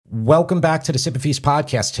Welcome back to the Sip and Feast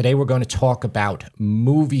podcast. Today we're going to talk about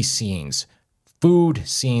movie scenes, food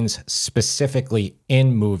scenes specifically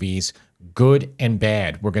in movies, good and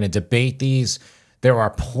bad. We're going to debate these. There are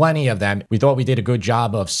plenty of them. We thought we did a good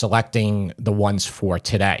job of selecting the ones for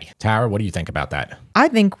today. Tara, what do you think about that? I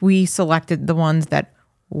think we selected the ones that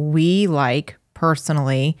we like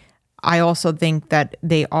personally. I also think that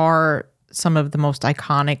they are some of the most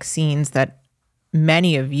iconic scenes that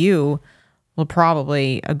many of you will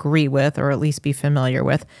probably agree with or at least be familiar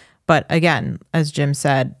with. But again, as Jim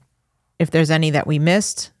said, if there's any that we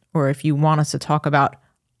missed or if you want us to talk about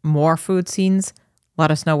more food scenes,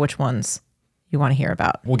 let us know which ones you want to hear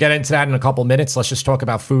about. We'll get into that in a couple minutes. Let's just talk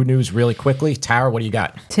about food news really quickly. Tara, what do you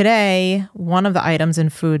got? Today, one of the items in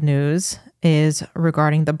food news is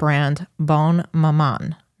regarding the brand Bon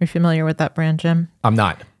Maman. Are you familiar with that brand, Jim? I'm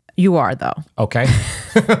not. You are, though. Okay.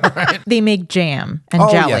 They make jam and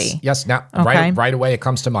jelly. Yes. Now, Okay. right away, it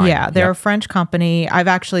comes to mind. Yeah, they're a French company. I've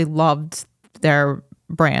actually loved their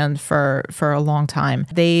brand for a long time.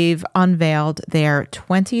 They've unveiled their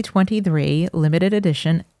 2023 limited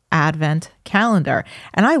edition Advent calendar.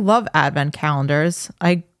 And I love Advent calendars.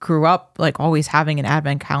 I grew up like always having an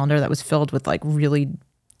Advent calendar that was filled with like really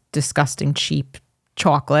disgusting cheap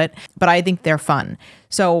chocolate, but I think they're fun.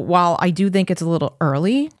 So while I do think it's a little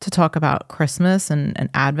early to talk about Christmas and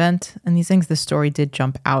Advent and these things, the story did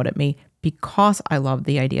jump out at me because I love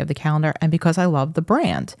the idea of the calendar and because I love the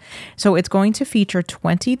brand. So it's going to feature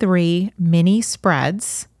 23 mini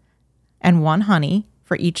spreads and one honey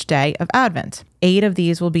for each day of Advent. 8 of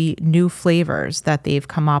these will be new flavors that they've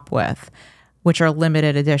come up with, which are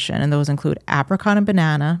limited edition. And those include apricot and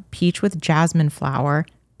banana, peach with jasmine flower,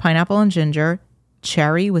 pineapple and ginger,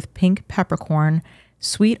 cherry with pink peppercorn,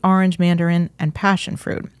 sweet orange mandarin, and passion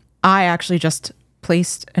fruit. I actually just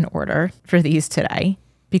placed an order for these today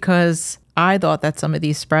because I thought that some of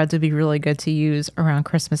these spreads would be really good to use around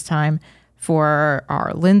Christmas time for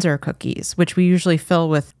our Linzer cookies, which we usually fill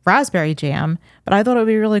with raspberry jam, but I thought it would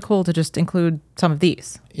be really cool to just include some of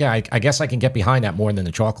these. Yeah, I guess I can get behind that more than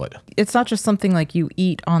the chocolate. It's not just something like you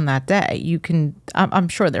eat on that day. You can, I'm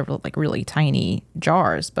sure they're like really tiny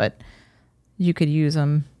jars, but you could use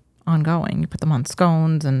them ongoing. You put them on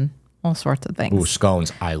scones and all sorts of things. Ooh,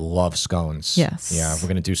 scones. I love scones. Yes. Yeah, we're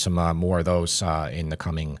going to do some more of those in the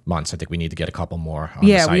coming months. I think we need to get a couple more on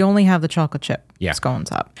the site. We only have the chocolate chip Yeah.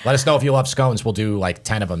 scones up. Let us know if you love scones. We'll do like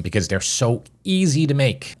 10 of them because they're so easy to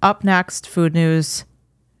make. Up next, food news.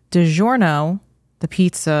 DiGiorno,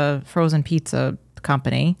 the frozen pizza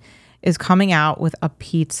company, is coming out with a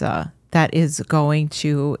pizza that is going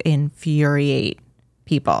to infuriate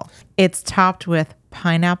people. It's topped with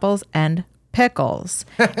pineapples and pickles.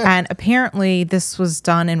 And apparently this was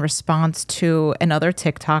done in response to another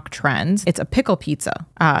TikTok trend. It's a pickle pizza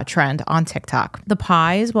trend on TikTok. The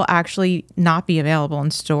pies will actually not be available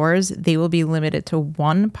in stores. They will be limited to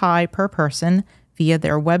 1 pie per person via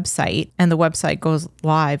their website. And the website goes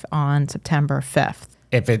live on September 5th.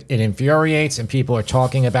 If it infuriates and people are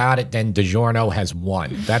talking about it, then DiGiorno has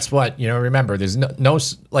won. That's what, remember, there's no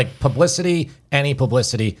like publicity, any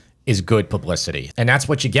publicity is good publicity. And that's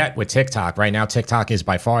what you get with TikTok. Right now, TikTok is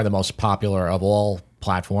by far the most popular of all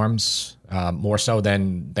platforms, more so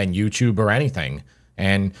than YouTube or anything.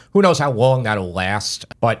 And who knows how long that'll last.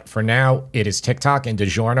 But for now, it is TikTok and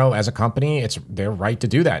DiGiorno as a company. They're right to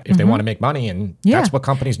do that if they want to make money. And that's what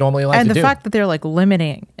companies normally like to do. And the fact that they're like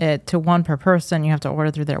limiting it to 1 per person, you have to order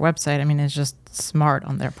through their website. I mean, it's just smart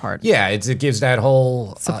on their part. Yeah, it gives that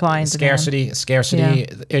whole supply and scarcity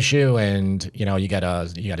issue. And, you get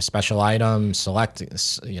a special item, select,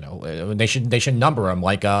 they should number them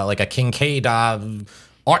like a Kincaid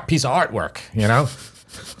piece of artwork,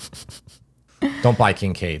 Don't buy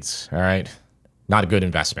Kincaids, all right? Not a good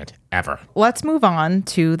investment, ever. Let's move on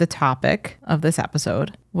to the topic of this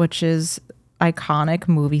episode, which is iconic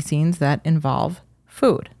movie scenes that involve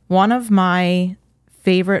food. One of my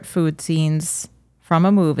favorite food scenes from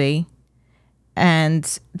a movie,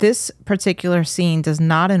 and this particular scene does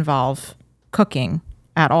not involve cooking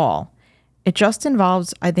at all. It just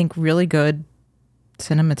involves, I think, really good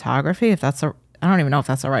cinematography, I don't even know if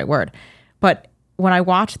that's the right word, but when I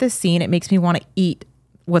watch this scene, it makes me want to eat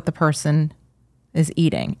what the person is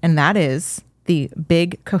eating. And that is the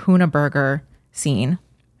Big Kahuna Burger scene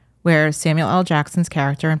where Samuel L. Jackson's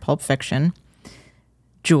character in Pulp Fiction,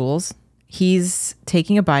 Jules, he's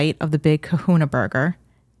taking a bite of the Big Kahuna Burger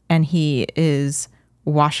and he is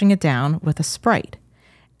washing it down with a Sprite.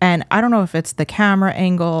 And I don't know if it's the camera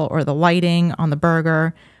angle or the lighting on the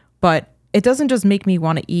burger, but it doesn't just make me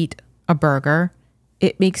want to eat a burger.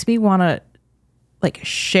 It makes me want to like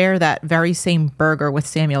share that very same burger with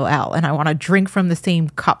Samuel L. and I want to drink from the same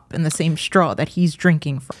cup and the same straw that he's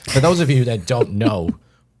drinking from. For those of you that don't know,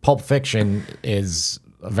 Pulp Fiction is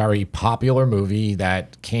a very popular movie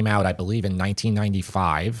that came out, I believe, in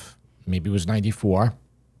 1995. Maybe it was 94.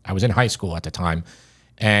 I was in high school at the time.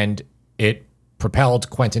 And it propelled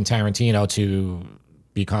Quentin Tarantino to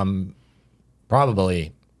become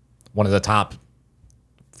probably one of the top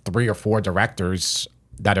 3 or 4 directors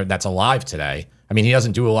that's alive today. I mean, he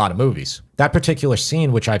doesn't do a lot of movies. That particular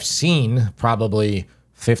scene, which I've seen probably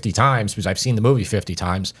 50 times because I've seen the movie 50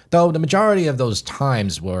 times, though the majority of those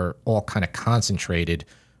times were all kind of concentrated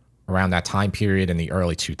around that time period in the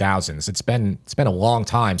early 2000s. It's been a long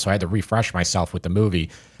time, so I had to refresh myself with the movie.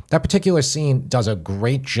 That particular scene does a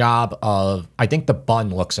great job of, I think the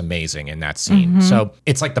bun looks amazing in that scene. So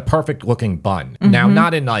it's like the perfect looking bun. Now,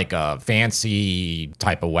 not in like a fancy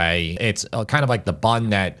type of way. It's kind of like the bun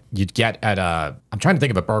that you'd get at I'm trying to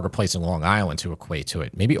think of a burger place in Long Island to equate to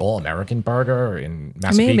it. Maybe All American Burger in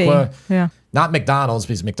Massapequa. Maybe, yeah. Not McDonald's,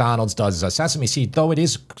 because McDonald's does sesame seed, though it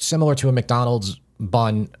is similar to a McDonald's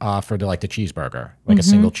bun for the cheeseburger, like a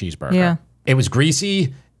single cheeseburger. Yeah. It was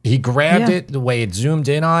greasy. He grabbed it the way it zoomed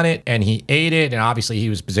in on it, and he ate it. And obviously, he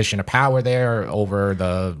was position of power there over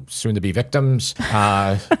the soon-to-be victims.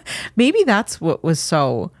 Maybe that's what was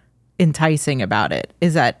so enticing about it,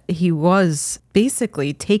 is that he was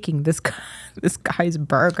basically taking this guy's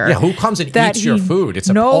burger. Yeah, who comes and that eats your he food? It's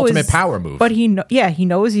an knows- ultimate power move. But he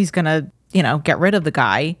knows he's gonna get rid of the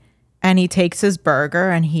guy. And he takes his burger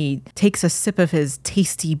and he takes a sip of his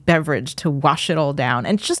tasty beverage to wash it all down.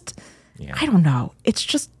 And it's just, I don't know. It's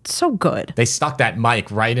just so good. They stuck that mic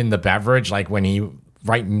right in the beverage, like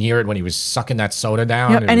right near it when he was sucking that soda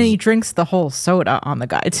down. Yep, and then he drinks the whole soda on the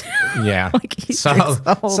guy too. Yeah. So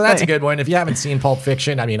that's a good one. If you haven't seen Pulp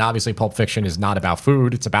Fiction, I mean, obviously Pulp Fiction is not about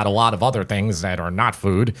food. It's about a lot of other things that are not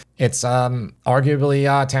food. It's arguably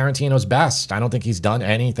Tarantino's best. I don't think he's done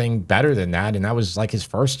anything better than that. And that was like his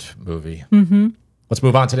first movie. Mm-hmm. Let's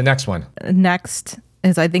move on to the next one. Next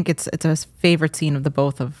is, I think it's a favorite scene of the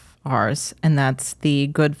both of ours, and that's the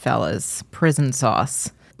Goodfellas prison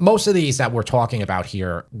sauce. Most of these that we're talking about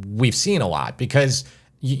here, we've seen a lot because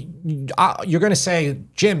you're going to say,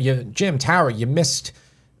 Jim Tower, you missed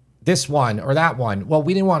this one or that one. Well,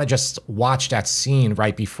 we didn't want to just watch that scene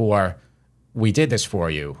right before we did this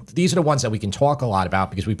for you. These are the ones that we can talk a lot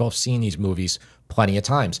about because we've both seen these movies plenty of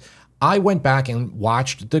times. I went back and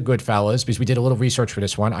watched the Goodfellas because we did a little research for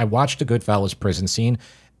this one. I watched the Goodfellas prison scene,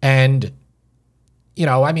 and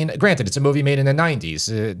I mean, granted, it's a movie made in the 90s.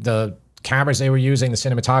 The cameras they were using, the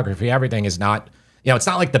cinematography, everything is not, it's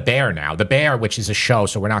not like The Bear now. The Bear, which is a show,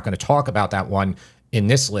 so we're not going to talk about that one in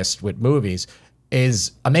this list with movies,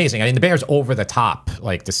 is amazing. I mean, The Bear's over the top,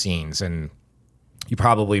 like the scenes, and you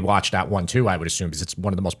probably watched that one too, I would assume, because it's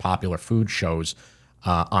one of the most popular food shows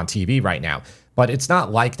on TV right now. But it's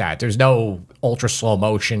not like that. There's no ultra slow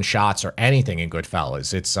motion shots or anything in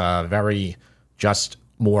Goodfellas. It's very just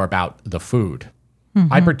more about the food.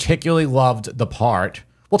 Mm-hmm. I particularly loved the part.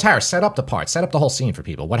 Well, Tara, set up the whole scene for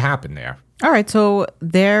people. What happened there? All right, so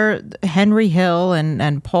there, Henry Hill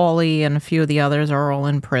and Paulie and a few of the others are all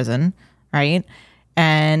in prison, right?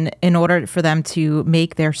 And in order for them to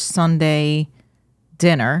make their Sunday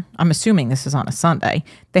dinner, I'm assuming this is on a Sunday,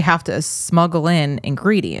 they have to smuggle in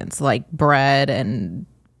ingredients like bread and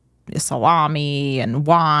salami and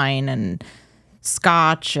wine and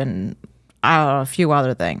scotch and a few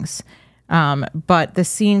other things. But the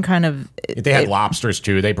scene kind of... They had lobsters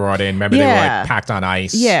too. They brought in. Remember, they were like packed on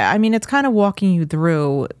ice. Yeah, I mean, it's kind of walking you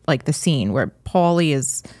through like the scene where Paulie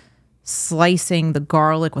is slicing the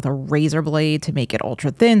garlic with a razor blade to make it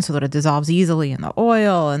ultra thin so that it dissolves easily in the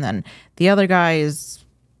oil. And then the other guy is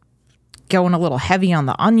going a little heavy on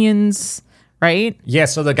the onions, right? Yeah,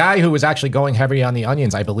 so the guy who was actually going heavy on the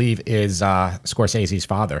onions, I believe, is Scorsese's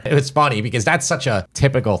father. It was funny because that's such a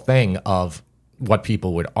typical thing of what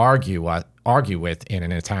people would argue with in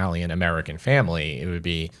an Italian-American family. It would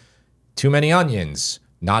be too many onions,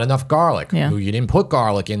 not enough garlic. Yeah. You didn't put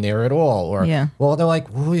garlic in there at all. Or, well, they're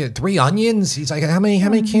like, 3 onions? He's like, how many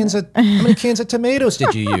cans of tomatoes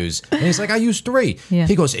did you use? And he's like, I used 3. Yeah.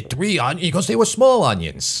 He goes, 3 onions? He goes, they were small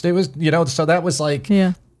onions. There was, so that was like,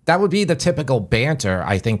 that would be the typical banter,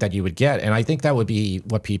 I think, that you would get. And I think that would be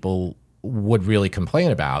what people would really complain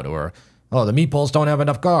about, or oh, the meatballs don't have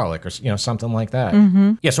enough garlic, or something like that.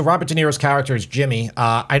 Yeah. So Robert De Niro's character is Jimmy.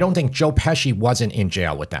 I don't think Joe Pesci wasn't in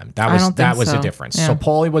jail with them. That was the difference. Yeah. So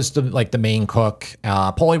Paulie was the main cook.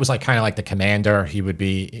 Paulie was kind of like the commander. He would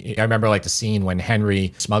be. I remember the scene when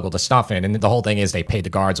Henry smuggled the stuff in, and the whole thing is they paid the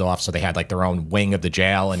guards off, so they had their own wing of the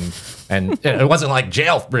jail, and it wasn't like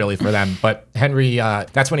jail really for them. But Henry,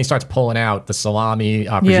 that's when he starts pulling out the salami,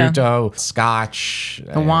 prosciutto, scotch,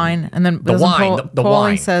 the wine, and then the wine. The Paulie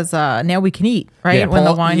wine says, "Now we can eat." Right yeah, when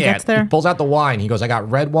the wine gets there, he pulls out the wine. He goes, "I got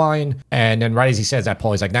red wine," and then right as he says that,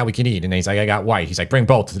 Paulie's like, "Now we can eat," and then he's like, "I got white." He's like, "Bring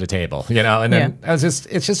both to the table," And then it's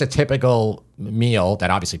just a typical meal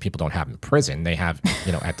that obviously people don't have in prison. They have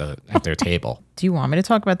at their table. Do you want me to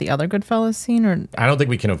talk about the other Goodfellas scene, or I don't think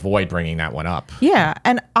we can avoid bringing that one up. Yeah,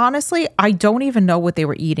 and honestly, I don't even know what they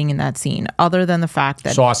were eating in that scene, other than the fact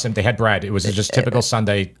that sauce and they had bread. It was just typical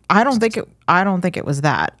Sunday. I don't think it was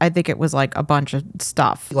that. I think it was a bunch of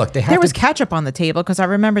stuff. Look, there was ketchup on the table because I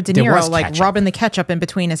remember De Niro rubbing the ketchup in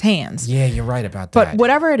between his hands. Yeah, you're right about that. But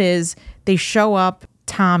whatever it is, they show up.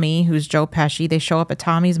 Tommy, who's Joe Pesci, they show up at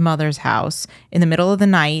Tommy's mother's house in the middle of the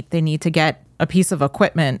night. They need to get a piece of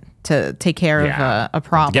equipment to take care of a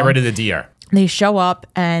problem. Get rid of the deer. They show up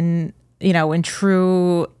and, in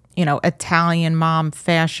true, Italian mom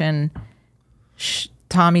fashion,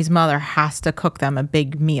 Tommy's mother has to cook them a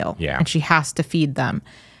big meal. Yeah. And she has to feed them.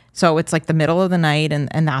 So it's the middle of the night,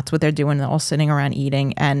 and that's what they're doing. They're all sitting around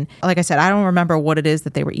eating. And like I said, I don't remember what it is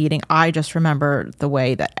that they were eating. I just remember the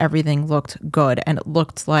way that everything looked good. And it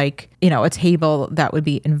looked like, a table that would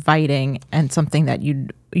be inviting and something that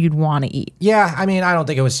you'd want to eat. Yeah, I mean, I don't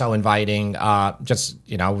think it was so inviting. Just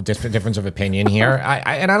difference of opinion here.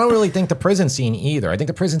 I don't really think the prison scene either. I think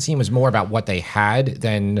the prison scene was more about what they had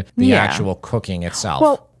than the actual cooking itself.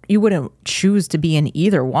 Well, you wouldn't choose to be in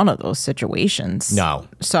either one of those situations. No.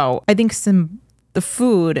 So I think the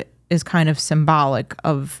food is kind of symbolic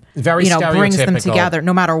of, very brings them together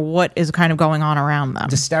no matter what is kind of going on around them.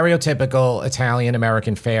 The stereotypical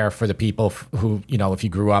Italian-American fare for the people who, if you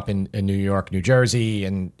grew up in New York, New Jersey,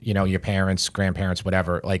 and, your parents, grandparents,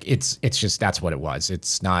 whatever, it's just, that's what it was.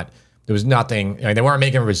 It's not... There was nothing. They weren't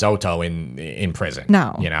making risotto in prison.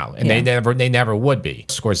 No. And they never would be.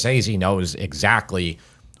 Scorsese knows exactly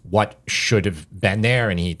what should have been there,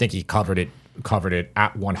 and he covered it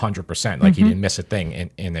at 100%. He didn't miss a thing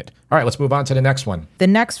in it. All right, let's move on to the next one. The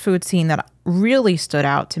next food scene that really stood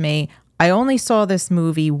out to me, I only saw this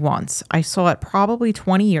movie once. I saw it probably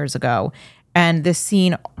 20 years ago, and this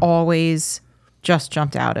scene always just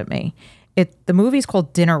jumped out at me. The movie's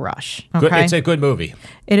called Dinner Rush. Okay? It's a good movie.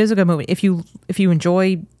 It is a good movie. If you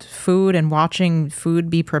enjoy food and watching food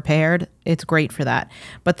be prepared, it's great for that.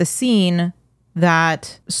 But the scene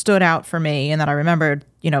that stood out for me and that I remembered,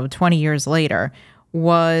 20 years later,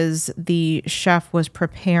 was the chef was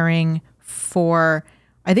preparing for,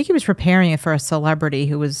 I think he was preparing it for a celebrity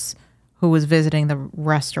who was visiting the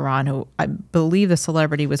restaurant, who I believe the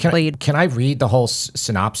celebrity was played. Can I read the whole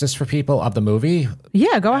synopsis for people of the movie?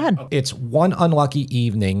 Yeah, go ahead. It's one unlucky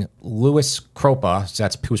evening. Louis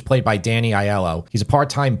Cropa, who's played by Danny Aiello, he's a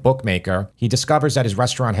part-time bookmaker. He discovers that his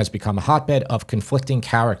restaurant has become a hotbed of conflicting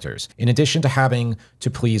characters. In addition to having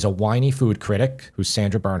to please a whiny food critic, who's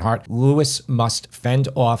Sandra Bernhardt, Louis must fend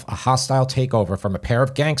off a hostile takeover from a pair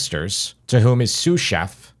of gangsters to whom his sous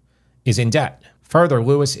chef is in debt. Further,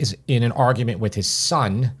 Louis is in an argument with his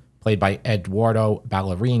son, played by Eduardo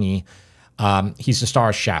Ballerini. He's the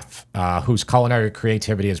star chef whose culinary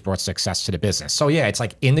creativity has brought success to the business. So yeah, it's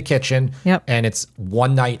in the kitchen, and it's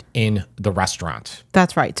one night in the restaurant.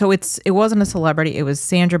 That's right. So it wasn't a celebrity. It was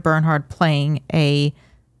Sandra Bernhard playing a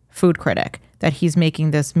food critic that he's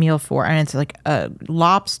making this meal for, and it's a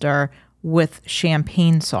lobster with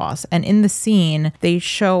champagne sauce. And in the scene, they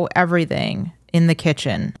show everything in the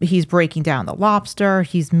kitchen. He's breaking down the lobster.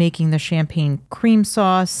 He's making the champagne cream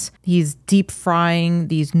sauce. He's deep frying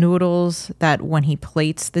these noodles that when he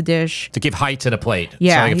plates the dish. To give height to the plate.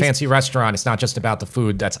 Yeah. So a fancy restaurant, it's not just about the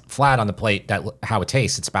food that's flat on the plate, how it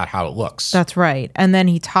tastes. It's about how it looks. That's right. And then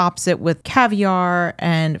he tops it with caviar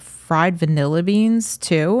and fried vanilla beans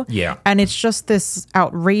too. Yeah. And it's just this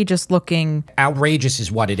outrageous looking. Outrageous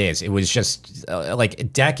is what it is. It was just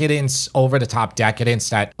decadence, over the top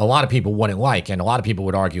decadence that a lot of people wouldn't like. And a lot of people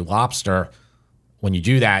would argue lobster, when you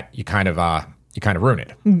do that, you kind of ruin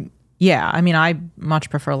it. Yeah, I mean, I much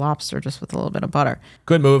prefer lobster just with a little bit of butter.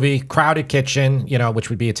 Good movie, crowded kitchen, which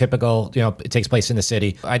would be a typical, it takes place in the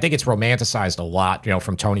city. I think it's romanticized a lot,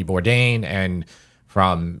 from Tony Bourdain and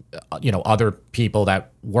from, other people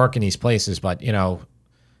that work in these places. But,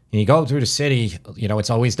 you go through the city, it's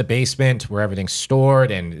always the basement where everything's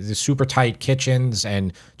stored and the super tight kitchens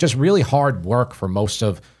and just really hard work for most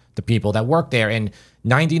of the people that work there. And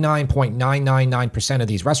 99.999% of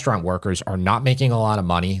these restaurant workers are not making a lot of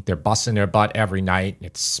money. They're busting their butt every night.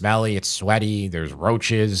 It's smelly, it's sweaty, there's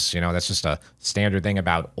roaches. You know, that's just a standard thing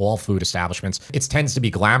about all food establishments. It tends to be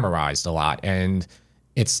glamorized a lot, and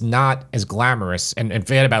it's not as glamorous. And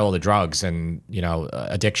forget about all the drugs and, you know,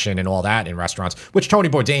 addiction and all that in restaurants, which Tony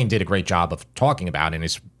Bourdain did a great job of talking about in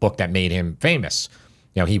his book that made him famous.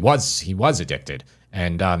 You know, he was addicted.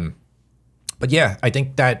 And, but yeah, I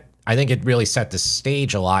think it really set the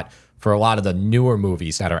stage a lot for a lot of the newer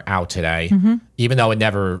movies that are out today, even though it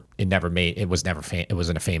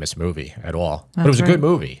wasn't a famous movie at all. But it was a good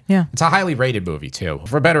movie. Yeah. It's a highly rated movie too.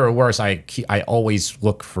 For better or worse, I always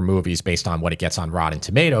look for movies based on what it gets on Rotten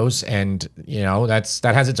Tomatoes. And, you know, that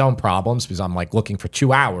has its own problems because I'm like looking for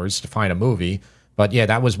 2 hours to find a movie. But yeah,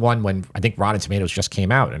 that was one when I think Rotten Tomatoes just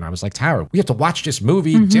came out. And I was like, Tara, we have to watch this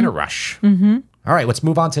movie, Dinner Rush. All right, let's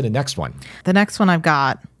move on to the next one. The next one I've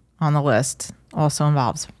got on the list also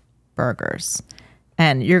involves burgers.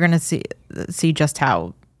 And you're going to see just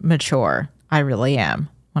how mature I really am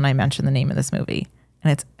when I mention the name of this movie.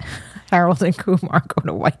 And it's Harold and Kumar Go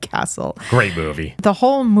to White Castle. Great movie. The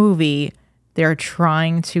whole movie, they're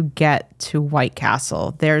trying to get to White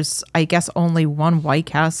Castle. There's, I guess, only one White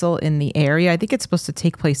Castle in the area. I think it's supposed to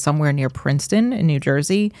take place somewhere near Princeton in New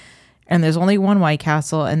Jersey. And there's only one White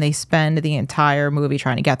Castle, and they spend the entire movie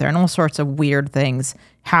trying to get there. And all sorts of weird things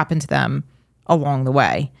happen to them along the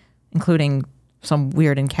way, including some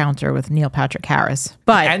weird encounter with Neil Patrick Harris.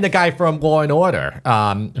 And the guy from Law and Order,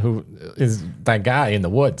 who is that guy in the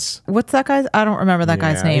woods. What's that guy's? I don't remember that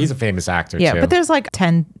guy's name. He's a famous actor, too. But there's like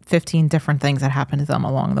 10, 15 different things that happen to them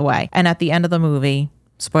along the way. And at the end of the movie,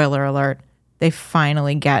 spoiler alert, they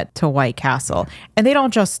finally get to White Castle. And they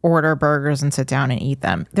don't just order burgers and sit down and eat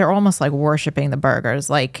them. They're almost like worshiping the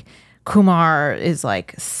burgers. Like Kumar is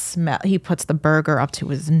like, he puts the burger up to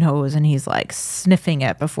his nose and he's like sniffing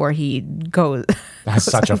it before he goes. That's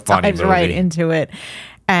such a funny movie. Right into it.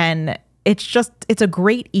 And it's a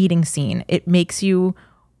great eating scene. It makes you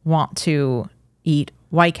want to eat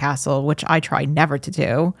White Castle, which I try never to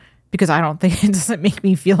do, because I don't think it doesn't make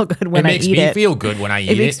me feel good when I eat it. It makes me feel good when I eat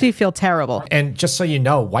it. It makes me feel terrible. And just so you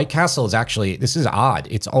know, White Castle is actually, this is odd.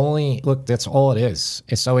 It's only, look, that's all it is.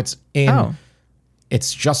 So it's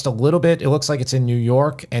it's just a little bit, it looks like it's in New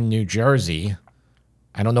York and New Jersey.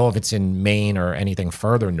 I don't know if it's in Maine or anything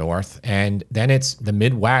further north. And then it's the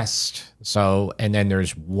Midwest. So, and then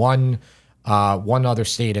there's one other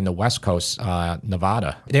state in the West Coast,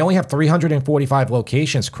 Nevada. They only have 345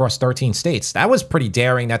 locations across 13 states. That was pretty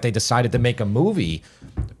daring that they decided to make a movie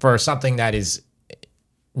for something that is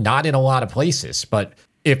not in a lot of places. But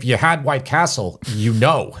if you had White Castle, you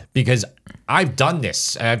know, because I've done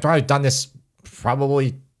this. I've probably done this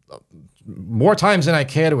probably more times than I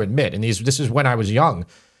care to admit. And this is when I was young.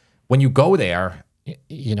 When you go there,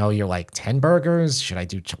 you know, you're like 10 burgers. Should I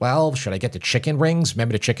do 12? Should I get the chicken rings?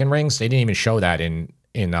 Remember the chicken rings? They didn't even show that in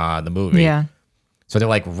the movie. Yeah. So they're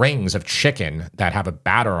like rings of chicken that have a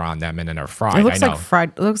batter on them and then are fried. It looks like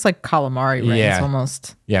fried. It looks like calamari rings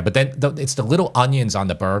almost. Yeah, but then it's the little onions on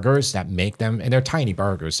the burgers that make them, and they're tiny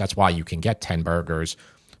burgers. That's why you can get 10 burgers,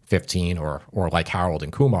 15, or like Harold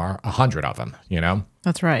and Kumar, 100 of them. You know.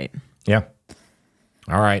 That's right. Yeah.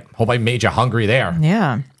 All right. Hope I made you hungry there.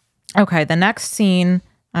 Yeah. Okay, the next scene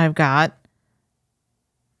I've got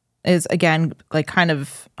is, again, like kind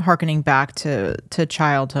of hearkening back to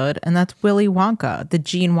childhood, and that's Willy Wonka, the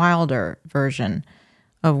Gene Wilder version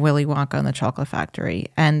of Willy Wonka and the Chocolate Factory.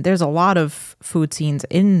 And there's a lot of food scenes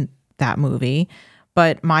in that movie,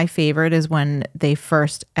 but my favorite is when they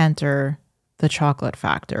first enter the chocolate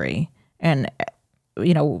factory. And,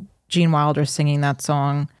 you know, Gene Wilder singing that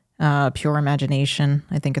song, Pure Imagination,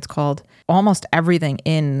 I think it's called. Almost everything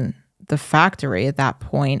in the factory at that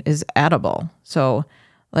point is edible. So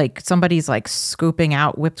like somebody's like scooping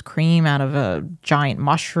out whipped cream out of a giant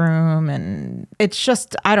mushroom, and it's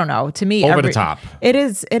just, I don't know, to me, over the top. It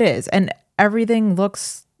is. And everything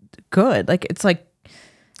looks good. Like it's like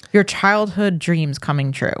your childhood dreams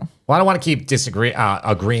coming true. Well, I don't want to keep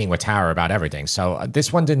agreeing with Tara about everything. So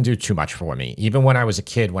this one didn't do too much for me. Even when I was a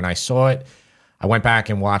kid, when I saw it, I went back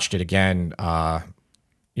and watched it again,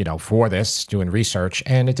 you know, for this, doing research,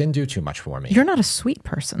 and it didn't do too much for me. You're not a sweet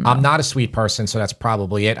person, though. I'm not a sweet person, so that's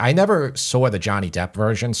probably it. I never saw the Johnny Depp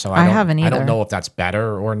version, so I haven't either. I don't know if that's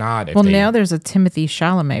better or not. Well, now there's a Timothée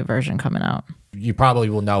Chalamet version coming out. You probably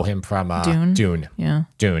will know him from Dune. Yeah.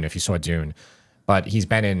 Dune, if you saw Dune. But he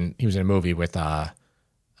was in a movie with,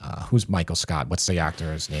 who's Michael Scott? What's the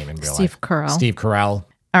actor's name in real life? Steve Carell. Steve Carell.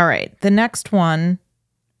 All right. The next one,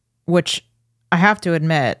 which I have to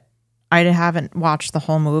admit, I haven't watched the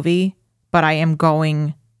whole movie, but I am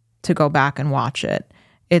going to go back and watch it.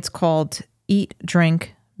 It's called Eat,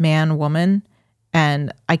 Drink, Man, Woman.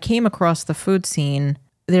 And I came across the food scene.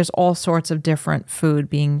 There's all sorts of different food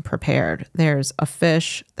being prepared. There's a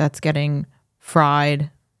fish that's getting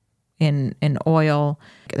fried in oil.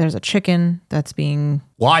 There's a chicken that's being...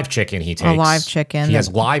 Live chicken he takes. A live chicken. He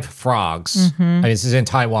has live frogs. I mean, this is in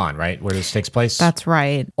Taiwan, right? Where this takes place? That's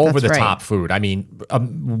right. Over That's the right. top food. I mean,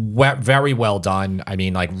 very well done. I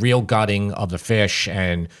mean, like real gutting of the fish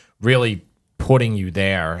and really putting you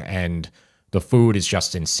there. And the food is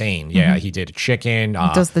just insane. Yeah, he did a chicken. He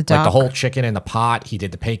does the like duck. the whole chicken in the pot. He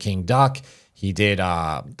did the Peking duck. He did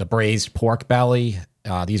the braised pork belly.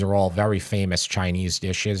 These are all very famous Chinese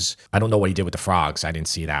dishes. I don't know what he did with the frogs. I didn't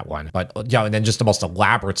see that one. But yeah, and then just the most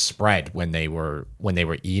elaborate spread when they were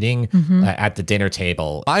eating at the dinner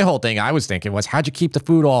table. My whole thing I was thinking was, how'd you keep the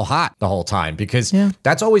food all hot the whole time? Because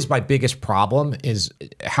that's always my biggest problem is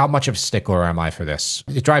how much of a stickler am I for this?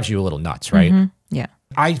 It drives you a little nuts, right? Yeah.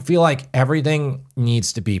 I feel like everything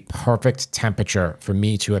needs to be perfect temperature for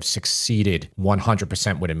me to have succeeded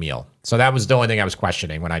 100% with a meal. So that was the only thing I was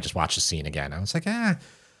questioning when I just watched the scene again. I was like, how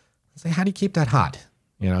do you keep that hot?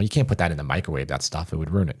 You know, you can't put that in the microwave, that stuff. It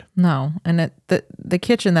would ruin it. No. And the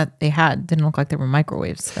kitchen that they had didn't look like there were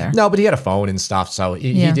microwaves there. No, but he had a phone and stuff. So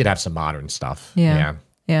he did have some modern stuff. Yeah.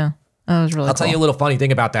 That was really I'll tell you a little funny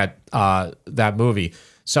thing about that movie.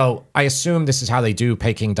 So I assume this is how they do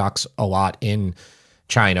Peking ducks a lot in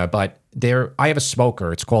China, but I have a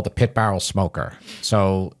smoker. It's called the Pit Barrel Smoker.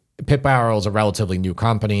 So Pit Barrel is a relatively new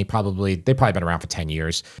company. They've probably been around for 10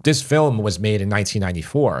 years. This film was made in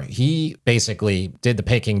 1994. He basically did the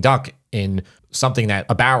Peking duck in something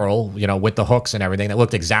a barrel, you know, with the hooks and everything that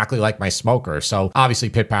looked exactly like my smoker. So obviously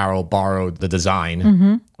Pit Barrel borrowed the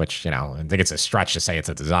design, which, you know, I think it's a stretch to say it's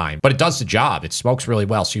a design, but it does the job. It smokes really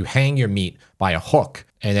well. So you hang your meat by a hook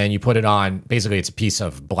and then you put it on, basically it's a piece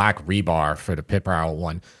of black rebar for the Pit Barrel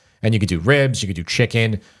one. And you could do ribs, you could do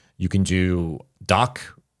chicken, you can do duck,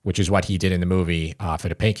 which is what he did in the movie for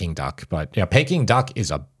the Peking duck. But Peking duck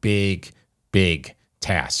is a big, big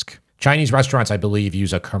task. Chinese restaurants, I believe,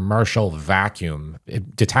 use a commercial vacuum.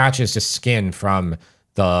 It detaches the skin from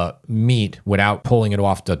the meat without pulling it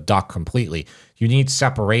off the duck completely. You need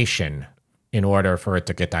separation in order for it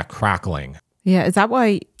to get that crackling. Yeah. Is that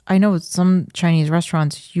why I know some Chinese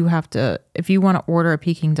restaurants, you have to, if you want to order a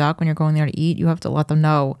Peking duck when you're going there to eat, you have to let them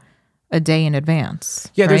know a day in advance.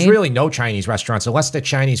 Yeah, there's right? really no Chinese restaurants unless the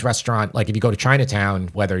Chinese restaurant, like if you go to Chinatown,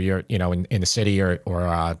 whether you're, you know, in the city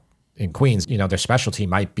or in Queens, you know, their specialty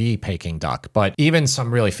might be Peking duck. But even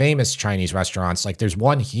some really famous Chinese restaurants, like there's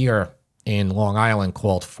one here in Long Island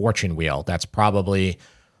called Fortune Wheel. That's probably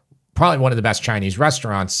one of the best Chinese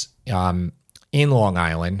restaurants in Long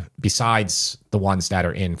Island, besides the ones that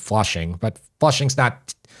are in Flushing. But Flushing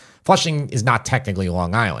is not technically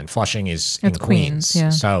Long Island. Flushing is in Queens. Yeah.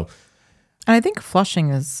 So. And I think Flushing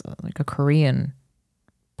is like a Korean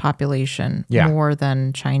population more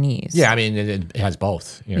than Chinese. Yeah, I mean, it has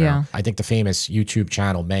both. You know? Yeah. I think the famous YouTube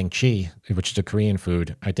channel Meng Chi, which is a Korean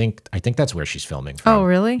food, I think that's where she's filming from. Oh,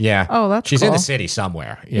 really? Yeah. Oh, that's She's in cool. the city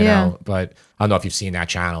somewhere, you know, but I don't know if you've seen that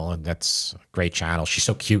channel, and that's a great channel. She's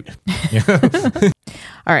so cute.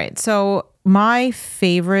 All right. So my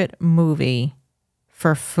favorite movie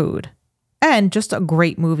for food, and just a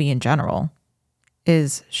great movie in general,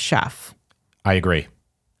 is Chef. I agree.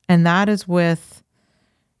 And that is with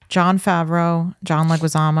Jon Favreau, John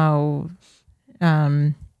Leguizamo,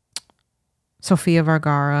 Sofia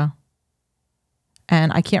Vergara,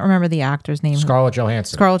 and I can't remember the actor's name. Scarlett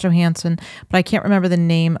Johansson. But I can't remember the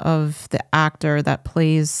name of the actor that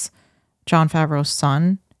plays Jon Favreau's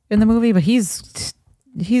son in the movie, but he's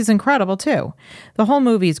incredible too. The whole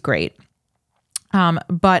movie is great.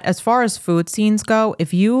 But as far as food scenes go,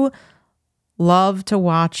 if you love to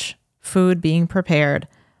watch food being prepared,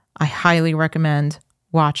 I highly recommend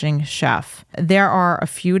watching Chef. There are a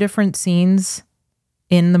few different scenes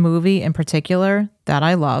in the movie in particular that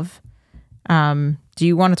I love. Do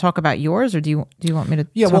you want to talk about yours, or do you want me to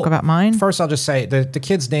talk about mine? First, I'll just say the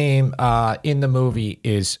kid's name in the movie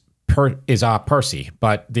is Percy,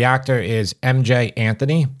 but the actor is MJ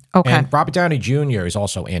Anthony. Okay. And Robert Downey Jr. is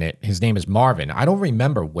also in it. His name is Marvin. I don't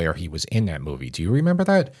remember where he was in that movie. Do you remember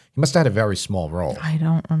that? He must have had a very small role. I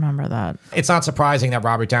don't remember that. It's not surprising that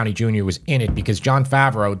Robert Downey Jr. was in it because Jon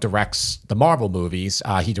Favreau directs the Marvel movies.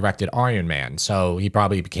 He directed Iron Man, so he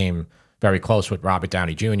probably became very close with Robert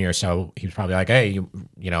Downey Jr. So he was probably like, hey,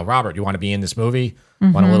 you know, Robert, you want to be in this movie?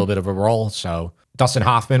 Want a little bit of a role? So Dustin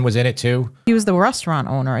Hoffman was in it too. He was the restaurant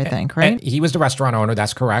owner, I think, right? And he was the restaurant owner.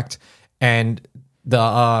 That's correct. And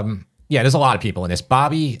there's a lot of people in this.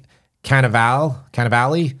 Bobby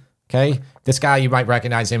Cannavale, Okay, this guy, you might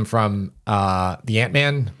recognize him from the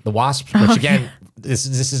Ant-Man, the Wasp, which again, this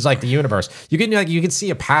is like the universe. You can see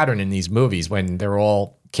a pattern in these movies when they're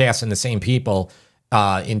all casting the same people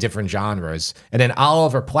in different genres. And then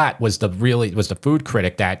Oliver Platt was the food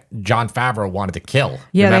critic that Jon Favreau wanted to kill.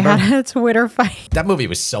 Yeah, Remember? they had a Twitter fight. That movie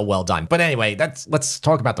was so well done. But anyway, let's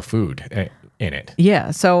talk about the food in it.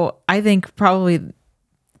 Yeah, so I think probably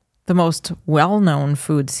the most well-known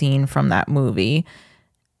food scene from that movie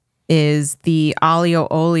is the aglio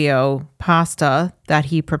olio pasta that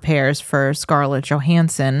he prepares for Scarlett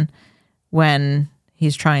Johansson when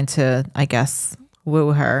he's trying to, I guess,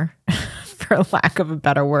 woo her, for lack of a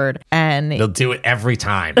better word. And They'll do it every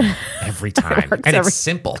time. Every time. And it's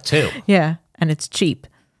simple, too. yeah, and it's cheap.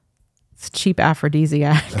 It's cheap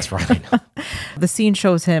aphrodisiac. That's right. The scene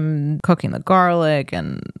shows him cooking the garlic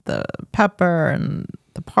and the pepper and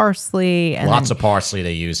the parsley. And Lots of parsley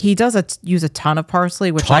they use. he does use a ton of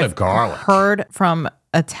parsley, which Ton I've of garlic. heard from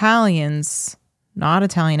Italians, not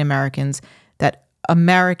Italian Americans, that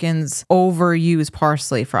Americans overuse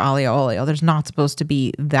parsley for aglio olio. There's not supposed to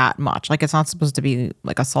be that much. Like, it's not supposed to be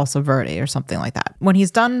like a salsa verde or something like that. When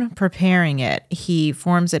he's done preparing it, he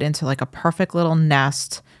forms it into like a perfect little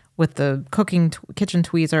nest with the kitchen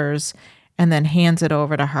tweezers, and then hands it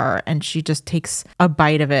over to her, and she just takes a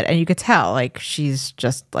bite of it, and you could tell like she's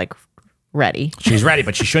just like ready. She's ready,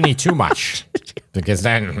 but she shouldn't eat too much because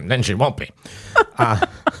then she won't be.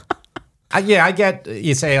 Yeah, I get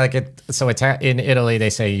you say like it. So in Italy, they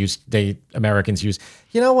say Americans use.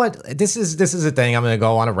 You know what? This is a thing. I'm going to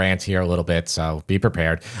go on a rant here a little bit, so be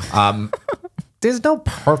prepared. There's no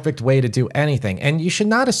perfect way to do anything, and you should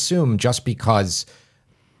not assume just because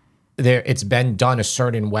it's been done a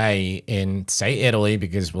certain way in, say, Italy,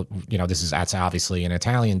 because that's obviously an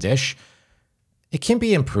Italian dish. It can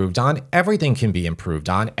be improved on. Everything can be improved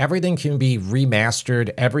on. Everything can be remastered.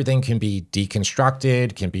 Everything can be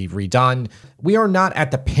deconstructed, can be redone. We are not at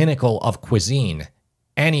the pinnacle of cuisine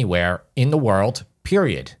anywhere in the world,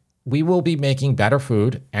 period. We will be making better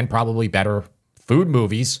food and probably better food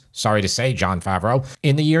movies, sorry to say, Jon Favreau,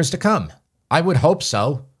 in the years to come. I would hope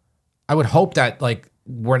so. I would hope that,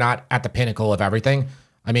 we're not at the pinnacle of everything.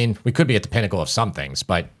 I mean, we could be at the pinnacle of some things,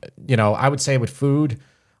 but, I would say with food,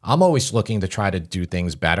 I'm always looking to try to do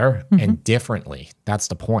things better and differently. That's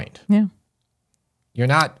the point. Yeah. You're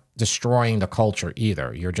not destroying the culture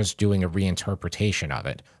either. You're just doing a reinterpretation of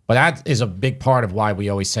it. But that is a big part of why we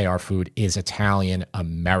always say our food is Italian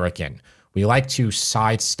American. We like to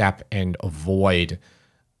sidestep and avoid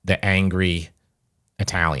the angry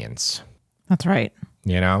Italians. That's right.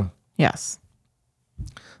 Yes.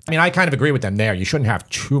 I mean, I kind of agree with them there. You shouldn't have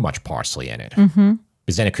too much parsley in it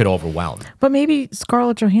because then it could overwhelm. But maybe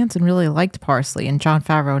Scarlett Johansson really liked parsley, and Jon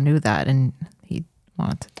Favreau knew that, and he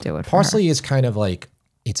wanted to do it. Parsley is kind of like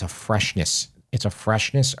it's a freshness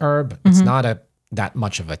herb. It's not that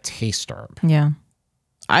much of a taste herb. Yeah,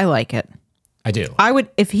 I like it. I do. I would,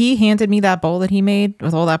 if he handed me that bowl that he made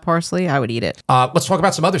with all that parsley, I would eat it. Let's talk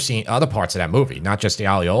about some other parts of that movie, not just the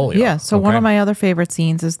aglio olio. Yeah. So one of my other favorite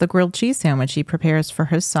scenes is the grilled cheese sandwich he prepares for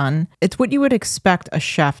his son. It's what you would expect a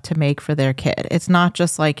chef to make for their kid. It's not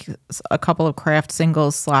just like a couple of Kraft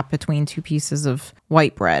singles slapped between two pieces of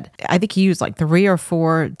white bread. I think he used like 3 or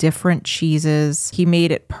 4 different cheeses. He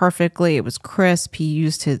made it perfectly. It was crisp. He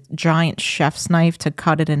used his giant chef's knife to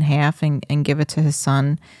cut it in half and give it to his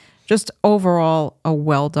son. Just overall, a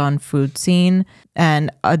well-done food scene and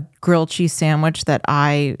a grilled cheese sandwich that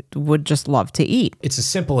I would just love to eat. It's the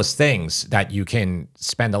simplest things that you can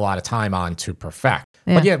spend a lot of time on to perfect.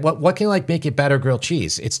 Yeah. But yeah, what can make it better grilled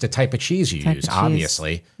cheese? It's the type of cheese you use,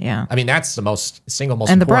 obviously. Yeah. I mean, that's the single most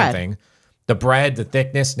And the important bread. thing. The bread, the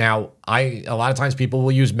thickness. Now, a lot of times people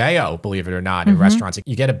will use mayo, believe it or not, in restaurants.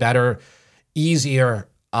 You get a better, easier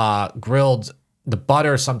grilled. The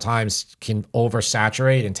butter sometimes can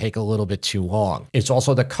oversaturate and take a little bit too long. It's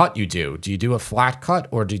also the cut you do. Do you do a flat cut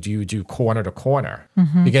or do you do corner to corner?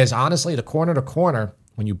 Because honestly, the corner to corner,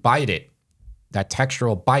 when you bite it, that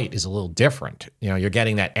textural bite is a little different. You're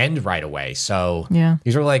getting that end right away. So Yeah.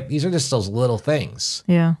 these are just those little things.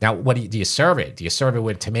 Yeah. Now, what do you serve it? Do you serve it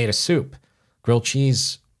with tomato soup? Grilled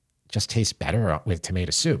cheese just tastes better with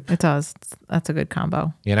tomato soup. It does. That's a good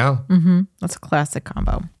combo. That's a classic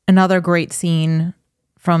combo. Another great scene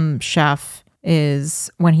from Chef is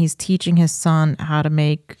when he's teaching his son how to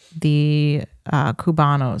make the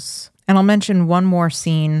cubanos. And I'll mention one more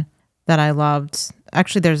scene that I loved.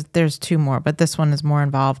 Actually, there's 2 more, but this one is more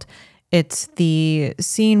involved. It's the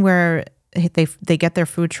scene where they get their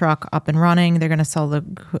food truck up and running. They're going to sell the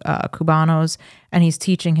cubanos, and he's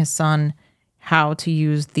teaching his son how to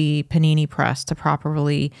use the panini press to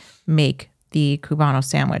properly make the Cubano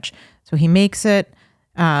sandwich. So he makes it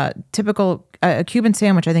typical. A Cuban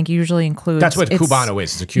sandwich, I think, usually includes. That's what Cubano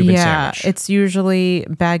is. It's a Cuban sandwich. Yeah, it's usually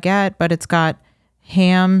baguette, but it's got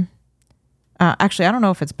ham. Actually, I don't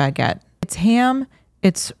know if it's baguette. It's ham.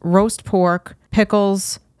 It's roast pork,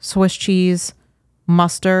 pickles, Swiss cheese,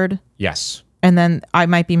 mustard, Yes. and then I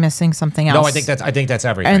might be missing something else. No, I think that's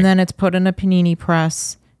everything. And then it's put in a panini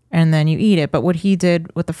press, and then you eat it. But what he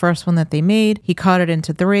did with the first one that they made, he cut it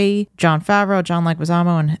into 3. Jon Favreau, John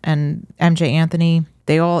Leguizamo, and MJ Anthony,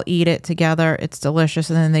 they all eat it together. It's delicious.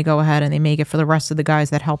 And then they go ahead and they make it for the rest of the guys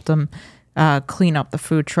that helped them clean up the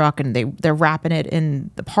food truck. And they're wrapping it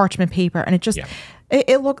in the parchment paper. And it just,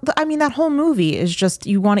 it looked, I mean, that whole movie is just,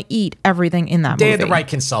 you want to eat everything in that movie. They had the right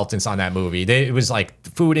consultants on that movie. It was like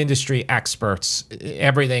food industry experts.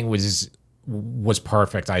 Everything was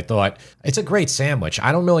perfect. I thought it's a great sandwich.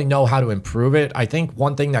 I don't really know how to improve it. I think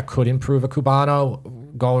one thing that could improve a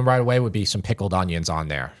Cubano going right away would be some pickled onions on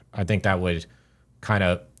there. I think that would kind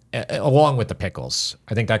of, along with the pickles,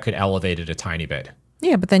 I think that could elevate it a tiny bit.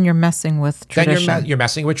 Yeah, but then you're messing with tradition. Then you're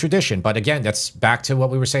messing with tradition. But again, that's back to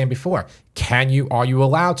what we were saying before. Are you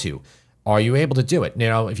allowed to? Are you able to do it? You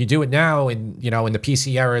know, if you do it now, in the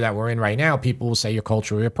PC era that we're in right now, people will say you're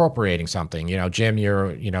culturally appropriating something. You know, Jim,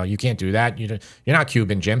 you can't do that. You're not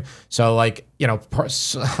Cuban, Jim. So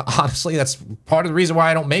honestly, that's part of the reason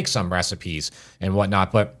why I don't make some recipes and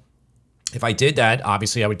whatnot. But if I did that,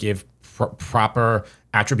 obviously I would give proper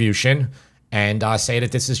attribution and say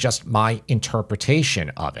that this is just my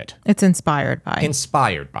interpretation of it. It's inspired by.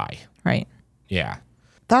 Inspired by. Right. Yeah.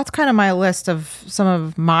 That's kind of my list of some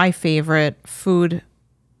of my favorite food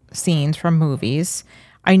scenes from movies.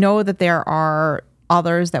 I know that there are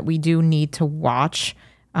others that we do need to watch.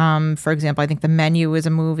 For example, I think The Menu is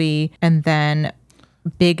a movie, and then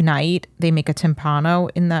Big Night, they make a timpano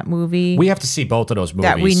in that movie. We have to see both of those movies.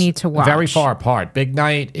 That we need to watch. Very far apart. Big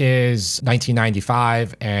Night is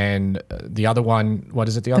 1995, and the other one, what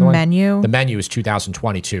is it, the other one? The Menu? The Menu is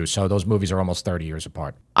 2022, so those movies are almost 30 years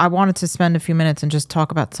apart. I wanted to spend a few minutes and just talk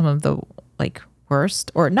about some of the,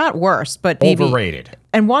 worst, or not worst, but maybe... Overrated.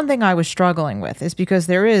 And one thing I was struggling with is because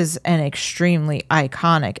there is an extremely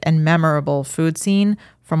iconic and memorable food scene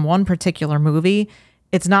from one particular movie.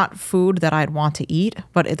 It's not food that I'd want to eat,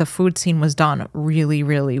 but the food scene was done really,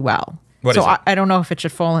 really well. What is it? I don't know if it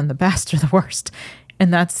should fall in the best or the worst.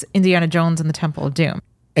 And that's Indiana Jones and the Temple of Doom.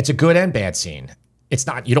 It's a good and bad scene. It's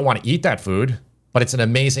not, you don't want to eat that food, but it's an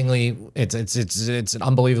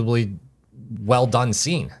unbelievably well done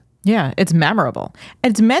scene. Yeah, it's memorable.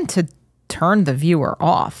 And it's meant to turn the viewer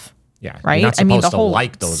off. Yeah, right. You're not supposed the to whole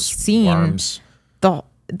like those scene, worms.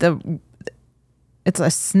 It's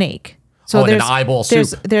a snake. So there's an eyeball soup.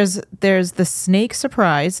 There's the snake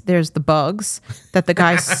surprise. There's the bugs that the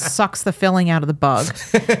guy sucks the filling out of the bug.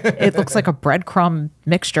 It looks like a breadcrumb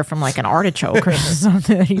mixture from an artichoke or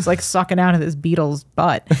something. He's sucking out of this beetle's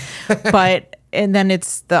butt. And then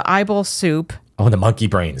it's the eyeball soup. Oh, and the monkey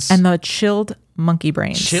brains. And the chilled monkey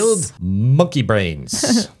brains. Chilled monkey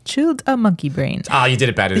brains. Chilled a monkey brain. Oh, you did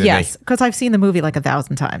it better than me. Yes, because I've seen the movie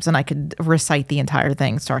 1,000 times and I could recite the entire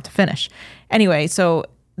thing start to finish. Anyway, so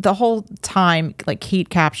the whole time, Kate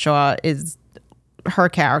Capshaw is her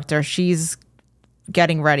character. She's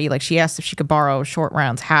getting ready. She asked if she could borrow Short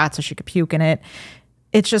Round's hat so she could puke in it.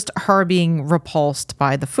 It's just her being repulsed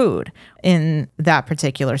by the food in that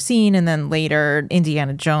particular scene. And then later,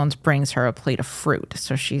 Indiana Jones brings her a plate of fruit.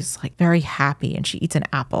 So she's very happy and she eats an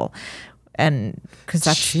apple. And because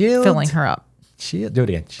that's filling her up. Do it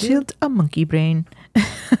again. Chilled a monkey brain.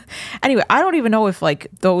 Anyway, I don't even know if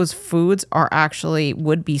those foods are actually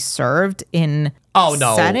would be served in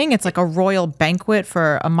setting. It's a royal banquet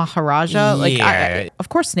for a Maharaja. Yeah. Of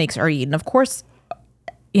course snakes are eaten. Of course,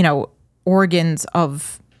 organs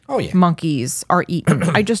of monkeys are eaten.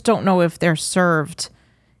 I just don't know if they're served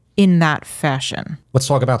in that fashion. Let's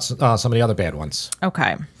talk about some of the other bad ones.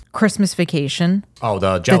 Okay. Christmas Vacation. Oh,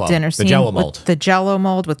 the Jello. The dinner scene. The Jello mold. The Jello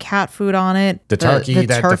mold with cat food on it. The turkey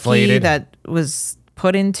that deflated. That was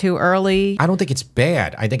put in too early. I don't think it's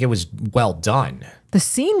bad. I think it was well done. The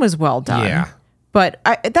scene was well done. Yeah. But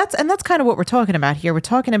that's kind of what we're talking about here. We're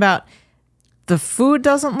talking about the food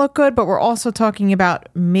doesn't look good, but we're also talking about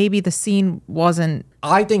maybe the scene wasn't.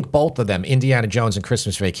 I think both of them, Indiana Jones and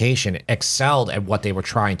Christmas Vacation, excelled at what they were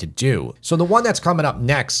trying to do. So the one that's coming up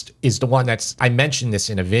next is the one I mentioned this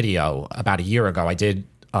in a video about a year ago. I did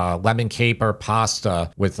lemon caper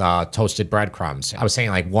pasta with toasted breadcrumbs. I was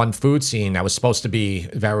saying one food scene that was supposed to be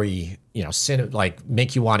very,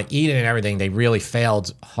 make you want to eat it and everything. They really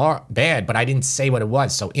failed bad, but I didn't say what it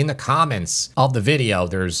was. So in the comments of the video,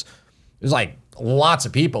 there's lots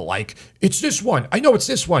of people like, it's this one. I know it's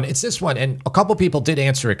this one. It's this one. And a couple people did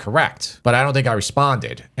answer it correct, but I don't think I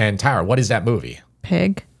responded. And Tara, what is that movie?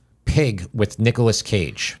 Pig. Pig with Nicolas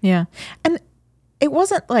Cage. Yeah. And it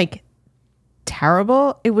wasn't like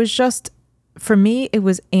terrible. It was just, for me, it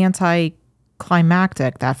was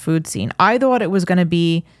anticlimactic, that food scene. I thought it was going to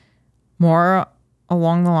be more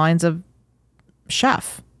along the lines of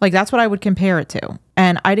Chef. Like, that's what I would compare it to.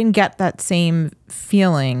 And I didn't get that same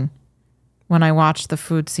feeling when I watched the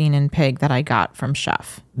food scene in Pig that I got from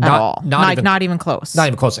Chef at all. Not even close. Not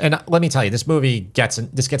even close. And let me tell you, this movie gets a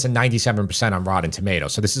 97% on Rotten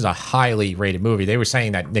Tomatoes. So this is a highly rated movie. They were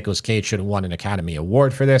saying that Nicolas Cage should have won an Academy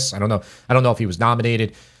Award for this. I don't know if he was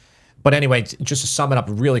nominated. But anyway, just to sum it up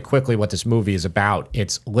really quickly what this movie is about.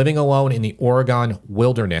 It's living alone in the Oregon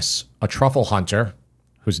wilderness. A truffle hunter,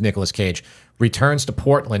 who's Nicolas Cage, returns to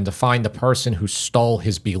Portland to find the person who stole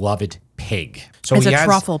his beloved pig. So it's a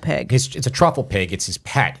truffle pig. It's a truffle pig. It's his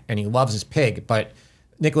pet, and he loves his pig. But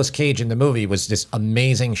Nicolas Cage in the movie was this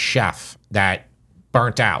amazing chef that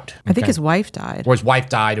burnt out. I think his wife died. Or his wife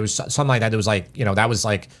died. It was something like that. It was like, that was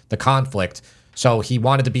like the conflict. So he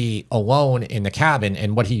wanted to be alone in the cabin,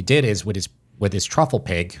 and what he did is with his truffle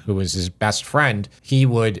pig, who was his best friend, he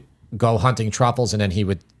would go hunting truffles, and then he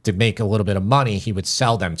would, to make a little bit of money, he would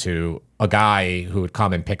sell them to a guy who would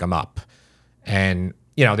come and pick them up. And,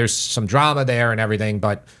 there's some drama there and everything,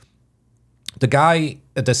 but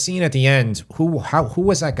the scene at the end, who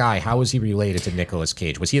was that guy? How was he related to Nicolas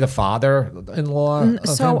Cage? Was he the father-in-law?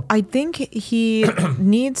 So I think he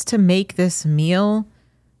needs to make this meal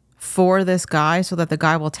for this guy so that the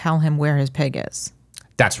guy will tell him where his pig is.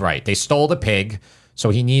 That's right. They stole the pig.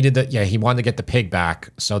 So he he wanted to get the pig back.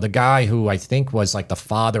 So the guy who I think was like the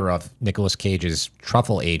father of Nicolas Cage's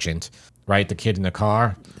truffle agent, right? The kid in the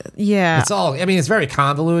car. Yeah. It's very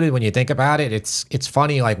convoluted when you think about it. It's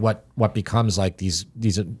funny like what becomes like these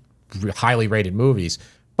highly rated movies.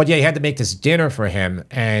 But yeah, he had to make this dinner for him,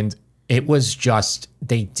 and it was just,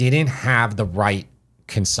 they didn't have the right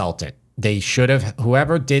consultant. They should have,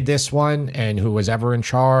 whoever did this one and who was ever in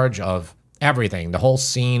charge of everything, the whole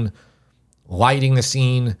scene, lighting the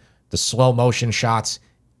scene, the slow motion shots,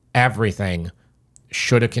 everything,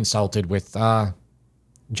 should have consulted with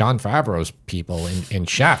Jon Favreau's people in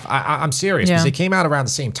Chef. I'm serious, because they came out around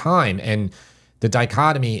the same time, and the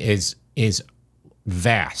dichotomy is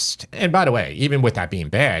vast. And by the way, even with that being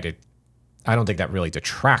bad, I don't think that really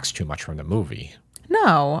detracts too much from the movie.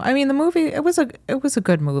 No, I mean, the movie, it was a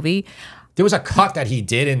good movie. There was a cut that he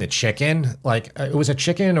did in the chicken. Like, it was a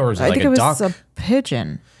chicken, or was it like a duck? I think it was a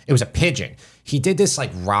pigeon. It was a pigeon. He did this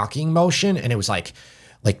like rocking motion, and it was like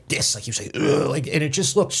this, like he was like, ugh, like, and it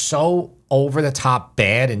just looked so over the top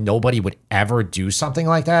bad, and nobody would ever do something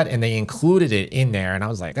like that. And they included it in there, and I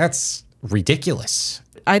was like, that's ridiculous.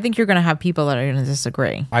 I think you're going to have people that are going to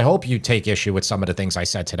disagree. I hope you take issue with some of the things I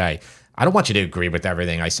said today. I don't want you to agree with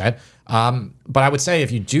everything I said. But I would say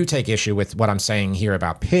if you do take issue with what I'm saying here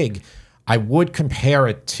about Pig, I would compare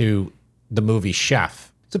it to the movie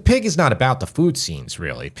Chef. The Pig is not about the food scenes,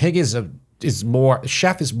 really. Pig has a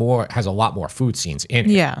lot more food scenes in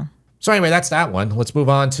it. Yeah. So anyway, that's that one. Let's move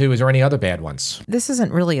on to, is there any other bad ones? This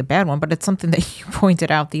isn't really a bad one, but it's something that you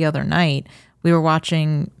pointed out the other night. We were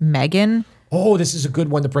watching Megan. Oh, this is a good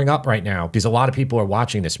one to bring up right now, because a lot of people are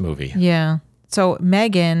watching this movie. Yeah. So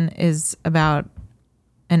Megan is about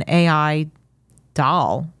an AI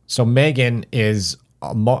doll. So Megan is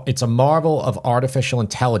it's a marvel of artificial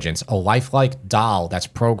intelligence, a lifelike doll that's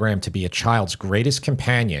programmed to be a child's greatest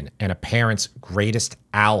companion and a parent's greatest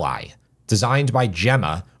ally. Designed by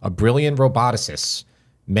Gemma, a brilliant roboticist,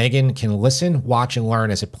 Megan can listen, watch, and learn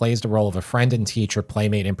as it plays the role of a friend and teacher,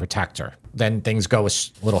 playmate, and protector. Then things go a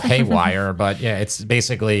little haywire, but yeah, it's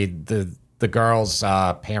basically the girl's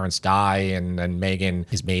parents die, and then Megan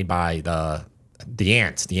is made by the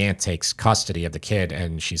aunt. The aunt takes custody of the kid,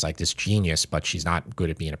 and she's like this genius, but she's not good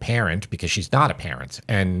at being a parent because she's not a parent.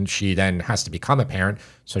 And she then has to become a parent.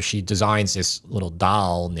 So she designs this little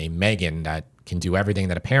doll named Megan that can do everything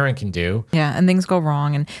that a parent can do. Yeah, and things go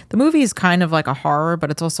wrong. And the movie is kind of like a horror, but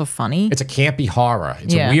it's also funny. It's a campy horror.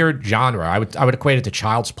 It's a weird genre. I would equate it to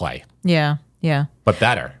Child's Play. Yeah, yeah. But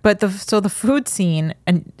better. But the food scene,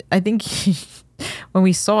 and I think when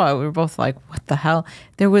we saw it, we were both like, what the hell?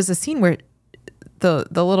 There was a scene where the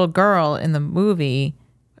little girl in the movie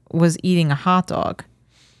was eating a hot dog,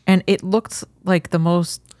 and it looked like the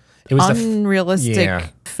most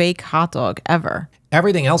unrealistic fake hot dog ever.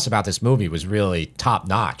 Everything else about this movie was really top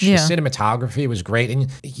notch. Yeah. The cinematography was great, and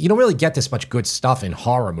you don't really get this much good stuff in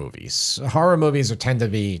horror movies. Horror movies tend to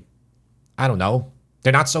be, I don't know,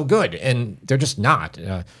 they're not so good, and they're just not.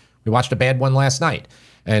 We watched a bad one last night.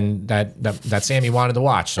 and that Sammy wanted to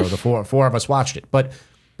watch. So the four of us watched it. But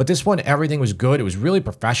this one, everything was good. It was really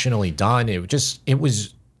professionally done. It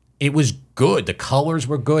was good. The colors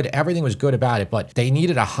were good. Everything was good about it. But they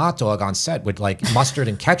needed a hot dog on set with like mustard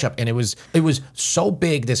and ketchup, and it was so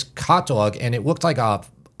big, this hot dog, and it looked like a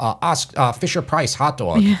Fisher Price hot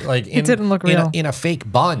dog. Yeah, like it didn't look real. in a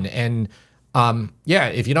fake bun. And yeah,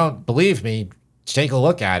 if you don't believe me, take a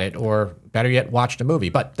look at it, or better yet, watch the movie.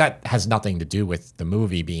 But that has nothing to do with the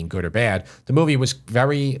movie being good or bad. The movie was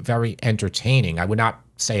very, very entertaining. I would not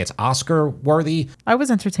say it's Oscar worthy. I was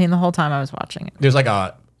entertained the whole time I was watching it. There's like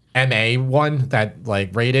a MA one that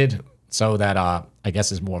like rated so that I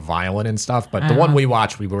guess is more violent and stuff. But the one we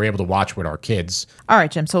watched, we were able to watch with our kids. All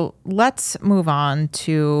right, Jim. So let's move on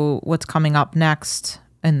to what's coming up next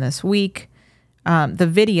in this week. The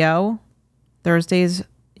video, Thursday's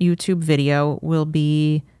YouTube video will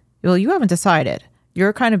be, well, you haven't decided.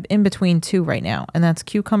 You're kind of in between two right now, and that's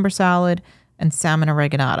cucumber salad and salmon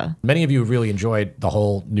oreganata. Many of you really enjoyed the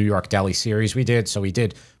whole New York Deli series we did. So we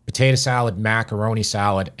did potato salad, macaroni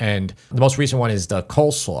salad, and the most recent one is the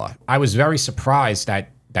coleslaw. I was very surprised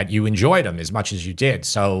that you enjoyed them as much as you did.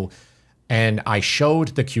 So, and I showed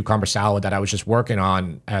the cucumber salad that I was just working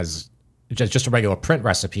on as just a regular print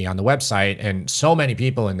recipe on the website, and so many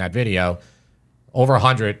people in that video, over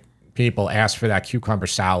 100 people, asked for that cucumber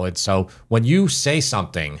salad. So when you say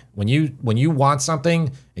something, when you want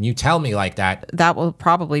something and you tell me like that, that will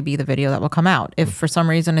probably be the video that will come out. If for some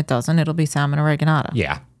reason it doesn't, it'll be salmon oreganata.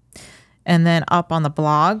 Yeah. And then up on the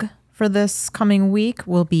blog for this coming week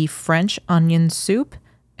will be French onion soup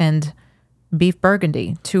and beef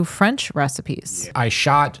burgundy, 2 French recipes. I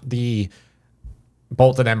shot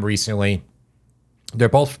both of them recently. They're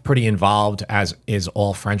both pretty involved, as is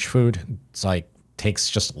all French food. It's like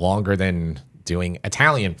takes just longer than doing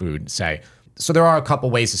Italian food, say. So there are a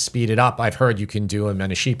couple ways to speed it up. I've heard you can do them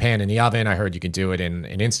in a sheet pan in the oven. I heard you can do it in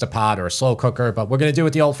an Instapot or a slow cooker, but we're going to do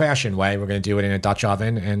it the old-fashioned way. We're going to do it in a Dutch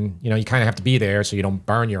oven, and you kind of have to be there so you don't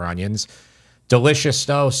burn your onions. Delicious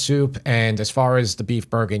though, soup. And as far as the beef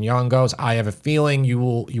bourguignon goes, I have a feeling you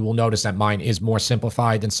will notice that mine is more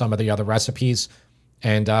simplified than some of the other recipes,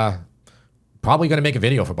 and probably going to make a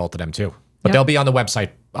video for both of them too. But they'll be on the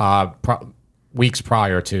website weeks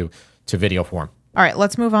prior to video form. All right,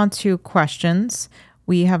 let's move on to questions.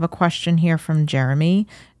 We have a question here from Jeremy.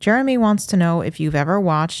 Jeremy wants to know if you've ever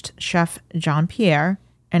watched Chef Jean-Pierre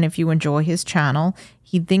and if you enjoy his channel.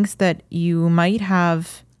 He thinks that you might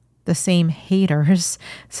have the same haters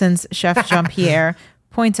since Chef Jean-Pierre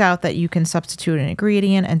points out that you can substitute an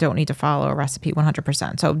ingredient and don't need to follow a recipe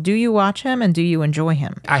 100%. So do you watch him and do you enjoy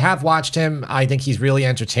him? I have watched him. I think he's really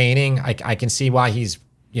entertaining. I can see why he's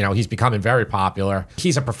becoming very popular.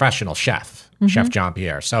 He's a professional chef, Chef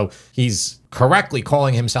Jean-Pierre. So he's correctly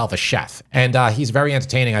calling himself a chef. And he's very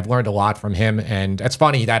entertaining. I've learned a lot from him. And it's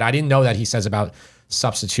funny that I didn't know that he says about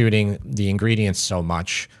substituting the ingredients so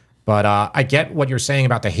much. But I get what you're saying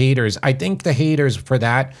about the haters. I think the haters for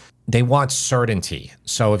that, they want certainty.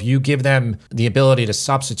 So if you give them the ability to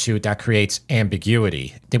substitute, that creates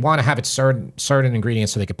ambiguity. They want to have it certain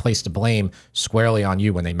ingredients so they can place the blame squarely on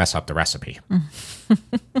you when they mess up the recipe.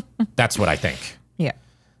 That's what I think. Yeah.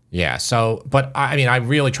 Yeah. So, but I mean, I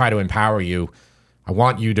really try to empower you. I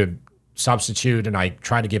want you to substitute, and I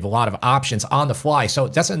try to give a lot of options on the fly. So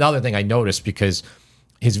that's another thing I noticed, because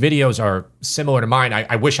his videos are similar to mine.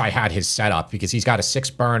 I wish I had his setup, because he's got a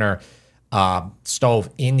 6-burner stove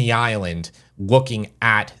in the island looking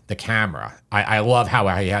at the camera. I love how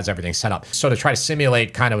he has everything set up. So to try to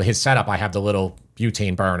simulate kind of his setup, I have the little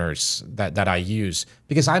butane burners that I use,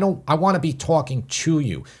 because I want to be talking to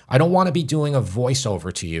you. I don't want to be doing a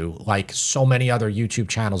voiceover to you like so many other YouTube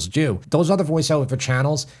channels do. Those other voiceover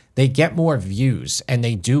channels, they get more views and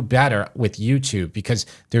they do better with YouTube because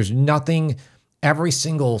there's nothing. Every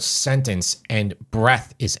single sentence and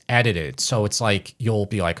breath is edited. So it's like, you'll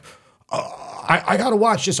be like, I got to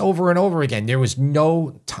watch this over and over again. There was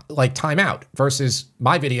no time out, versus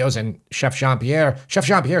my videos and Chef Jean-Pierre. Chef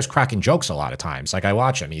Jean-Pierre's cracking jokes a lot of times. Like, I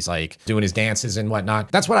watch him. He's like doing his dances and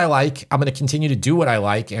whatnot. That's what I like. I'm going to continue to do what I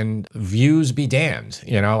like, and views be damned.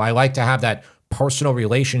 I like to have that personal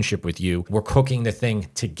relationship with you. We're cooking the thing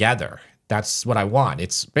together. That's what I want.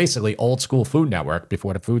 It's basically old school Food Network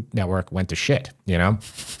before the Food Network went to shit,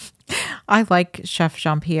 I like Chef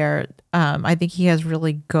Jean-Pierre. I think he has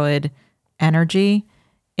really good energy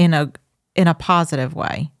in a positive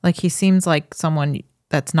way. Like, he seems like someone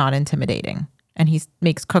that's not intimidating, and he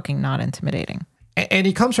makes cooking not intimidating. And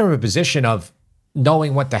he comes from a position of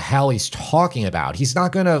knowing what the hell he's talking about. He's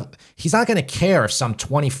not gonna care if some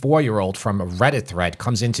 24-year-old from a Reddit thread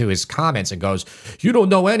comes into his comments and goes, "You don't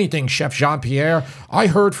know anything, Chef Jean-Pierre. I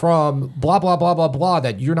heard from blah blah blah blah blah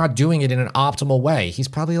that you're not doing it in an optimal way." He's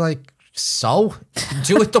probably like, "So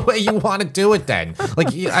do it the way you want to do it then." Like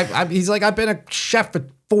he's like, "I've been a chef for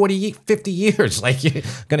 40, 50 years. Like, you're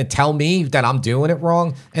gonna tell me that I'm doing it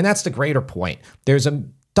wrong?" And that's the greater point. There's a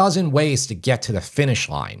dozen ways to get to the finish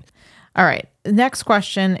line. All right. The next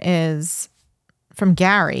question is from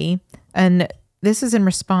Gary, and this is in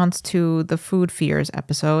response to the food fears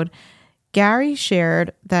episode. Gary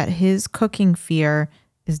shared that his cooking fear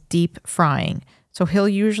is deep frying. So he'll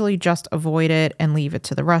usually just avoid it and leave it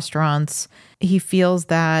to the restaurants. He feels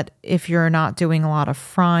that if you're not doing a lot of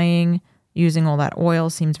frying, using all that oil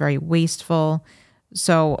seems very wasteful.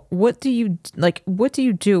 So what do you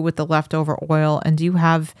do with the leftover oil? And do you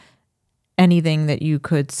have anything that you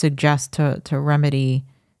could suggest to remedy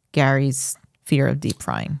Gary's fear of deep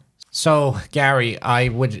frying? So, Gary, I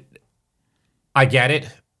get it.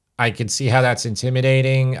 I can see how that's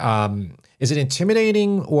intimidating. Is it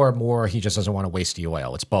intimidating or more he just doesn't want to waste the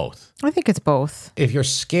oil? It's both. I think it's both. If you're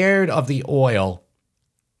scared of the oil,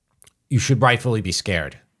 you should rightfully be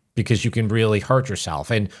scared because you can really hurt yourself.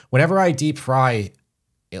 And whenever I deep fry,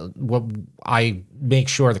 I make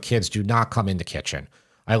sure the kids do not come in the kitchen.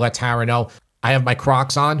 I let Tara know I have my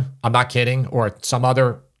Crocs on. I'm not kidding. Or some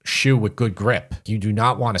other shoe with good grip. You do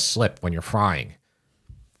not want to slip when you're frying.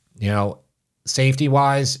 You know, safety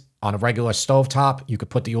wise, on a regular stovetop, you could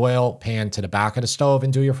put the oil pan to the back of the stove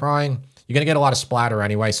and do your frying. You're going to get a lot of splatter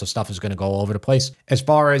anyway, so stuff is going to go all over the place. As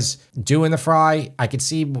far as doing the fry, I could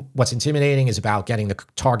see what's intimidating is about getting the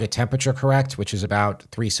target temperature correct, which is about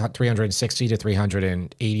 360 to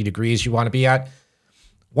 380 degrees you want to be at.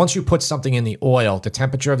 Once you put something in the oil, the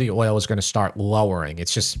temperature of the oil is going to start lowering.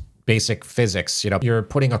 It's just basic physics. You know, you're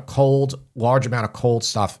putting a large amount of cold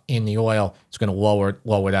stuff in the oil. It's going to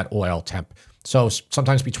lower that oil temp. So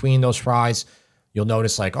sometimes between those fries, you'll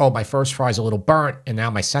notice like, oh, my first fry is a little burnt, and now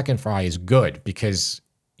my second fry is good because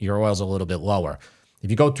your oil's a little bit lower.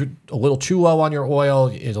 If you go a little too low on your oil,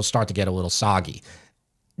 it'll start to get a little soggy.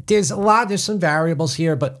 There's some variables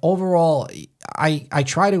here, but overall, I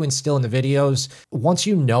try to instill in the videos, once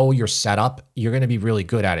you know your setup, you're going to be really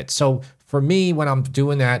good at it. So for me, when I'm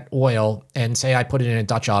doing that oil and say I put it in a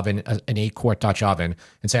Dutch oven, an 8-quart Dutch oven,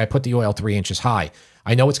 and say I put the oil 3 inches high,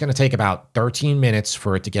 I know it's going to take about 13 minutes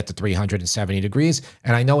for it to get to 370 degrees.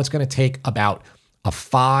 And I know it's going to take about a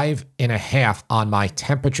 5.5 on my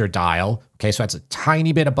temperature dial. Okay, so that's a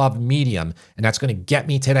tiny bit above medium. And that's going to get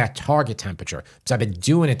me to that target temperature because I've been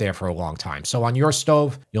doing it there for a long time. So on your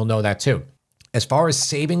stove, you'll know that too. As far as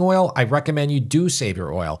saving oil, I recommend you do save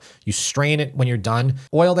your oil. You strain it when you're done.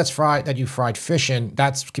 Oil that you fried fish in,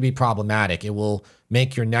 that can be problematic. It will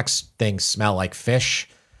make your next thing smell like fish.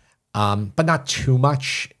 But not too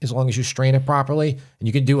much as long as you strain it properly. And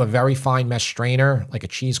you can do a very fine mesh strainer, like a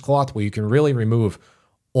cheesecloth, where you can really remove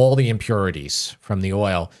all the impurities from the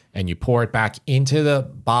oil, and you pour it back into the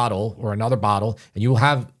bottle or another bottle, and you will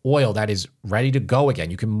have oil that is ready to go again.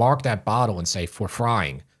 You can mark that bottle and say for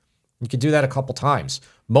frying. You can do that a couple times.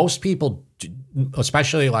 Most people,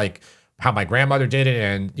 especially like how my grandmother did it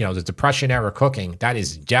and, you know, the Depression era cooking, that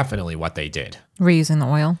is definitely what they did. Reusing the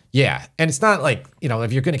oil. Yeah. And it's not like, you know,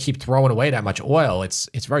 if you're going to keep throwing away that much oil, it's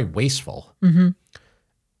very wasteful. Mm-hmm.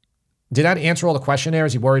 Did that answer all the question there?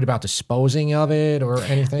 Is he worried about disposing of it or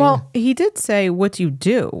anything? Well, he did say, what do you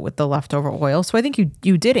do with the leftover oil? So I think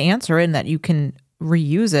you did answer in that you can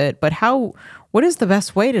reuse it, but what is the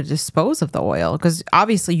best way to dispose of the oil? Because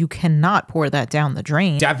obviously you cannot pour that down the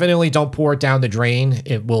drain. Definitely don't pour it down the drain.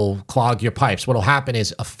 It will clog your pipes. What will happen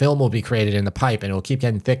is a film will be created in the pipe and it will keep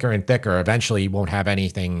getting thicker and thicker. Eventually you won't have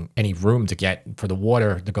any room to get for the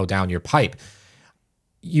water to go down your pipe.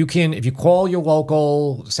 You can, if you call your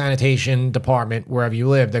local sanitation department wherever you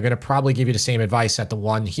live, they're going to probably give you the same advice that the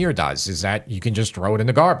one here does, is that you can just throw it in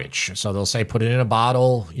the garbage. So they'll say put it in a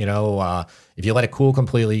bottle. You know, if you let it cool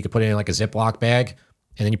completely, you can put it in like a Ziploc bag,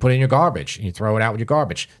 and then you put it in your garbage and you throw it out with your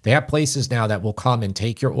garbage. They have places now that will come and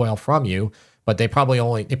take your oil from you, but they probably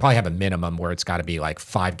have a minimum where it's got to be like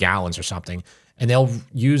 5 gallons or something. And they'll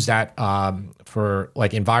use that for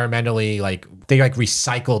like environmentally, like they like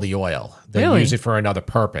recycle the oil. They use it for another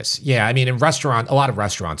purpose. Yeah, I mean, a lot of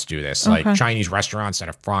restaurants do this. Okay. Like Chinese restaurants that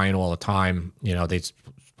are frying all the time. You know, they're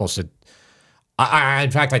supposed to. In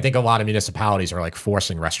fact, I think a lot of municipalities are like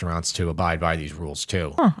forcing restaurants to abide by these rules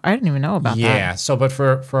too. Huh, I didn't even know about that. Yeah. So, but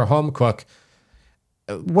for a home cook,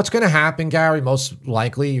 what's going to happen, Gary? Most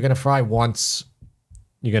likely, you're going to fry once.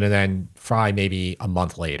 You're going to then fry maybe a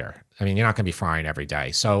month later. I mean, you're not going to be frying every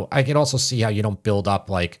day. So I can also see how you don't build up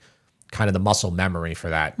like kind of the muscle memory for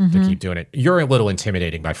that to keep doing it. You're a little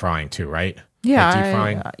intimidating by frying too, right? Yeah. Like deep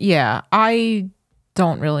frying. Yeah. I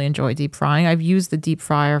don't really enjoy deep frying. I've used the deep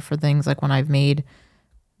fryer for things like when I've made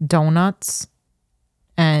donuts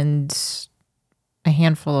and a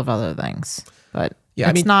handful of other things. But Yeah,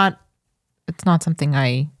 it's not something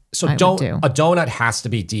I would do. A donut has to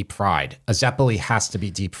be deep fried. A zeppoli has to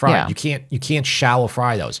be deep fried. Yeah. You can't shallow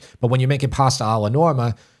fry those. But when you're making pasta alla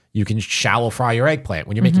norma, you can shallow fry your eggplant.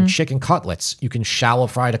 When you're making chicken cutlets, you can shallow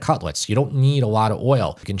fry the cutlets. You don't need a lot of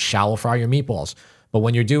oil. You can shallow fry your meatballs. But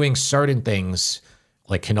when you're doing certain things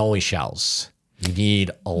like cannoli shells, you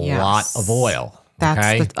need a lot of oil.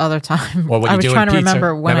 That's the other time. Or when I you're was doing trying to pizza,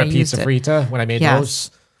 remember when I used pizza it. frita, when I made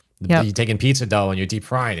those? Yep. You're taking pizza dough and you're deep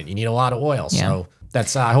frying it. You need a lot of oil. So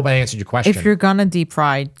that's, I hope I answered your question. If you're gonna deep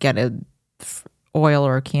fry, get a oil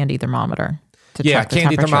or a candy thermometer to check the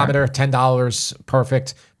candy temperature. thermometer, $10,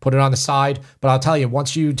 perfect. Put it on the side. But I'll tell you,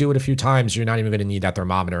 once you do it a few times, you're not even going to need that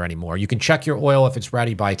thermometer anymore. You can check your oil if it's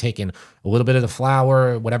ready by taking a little bit of the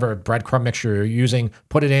flour, whatever breadcrumb mixture you're using,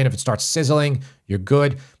 put it in. If it starts sizzling, you're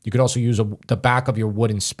good. You could also use the back of your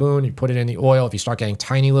wooden spoon. You put it in the oil. If you start getting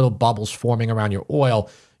tiny little bubbles forming around your oil,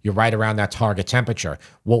 you're right around that target temperature.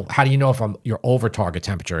 Well, how do you know if you're over target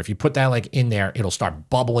temperature? If you put that like in there, it'll start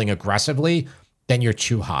bubbling aggressively. Then you're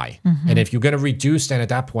too high. And if you're going to reduce, then at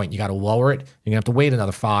that point, you got to lower it. You're going to have to wait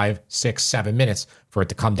another 5, 6, 7 minutes for it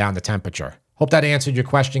to come down to temperature. Hope that answered your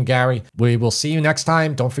question, Gary. We will see you next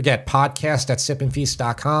time. Don't forget,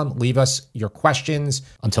 podcast@sipandfeast.com. Leave us your questions.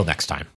 Until next time.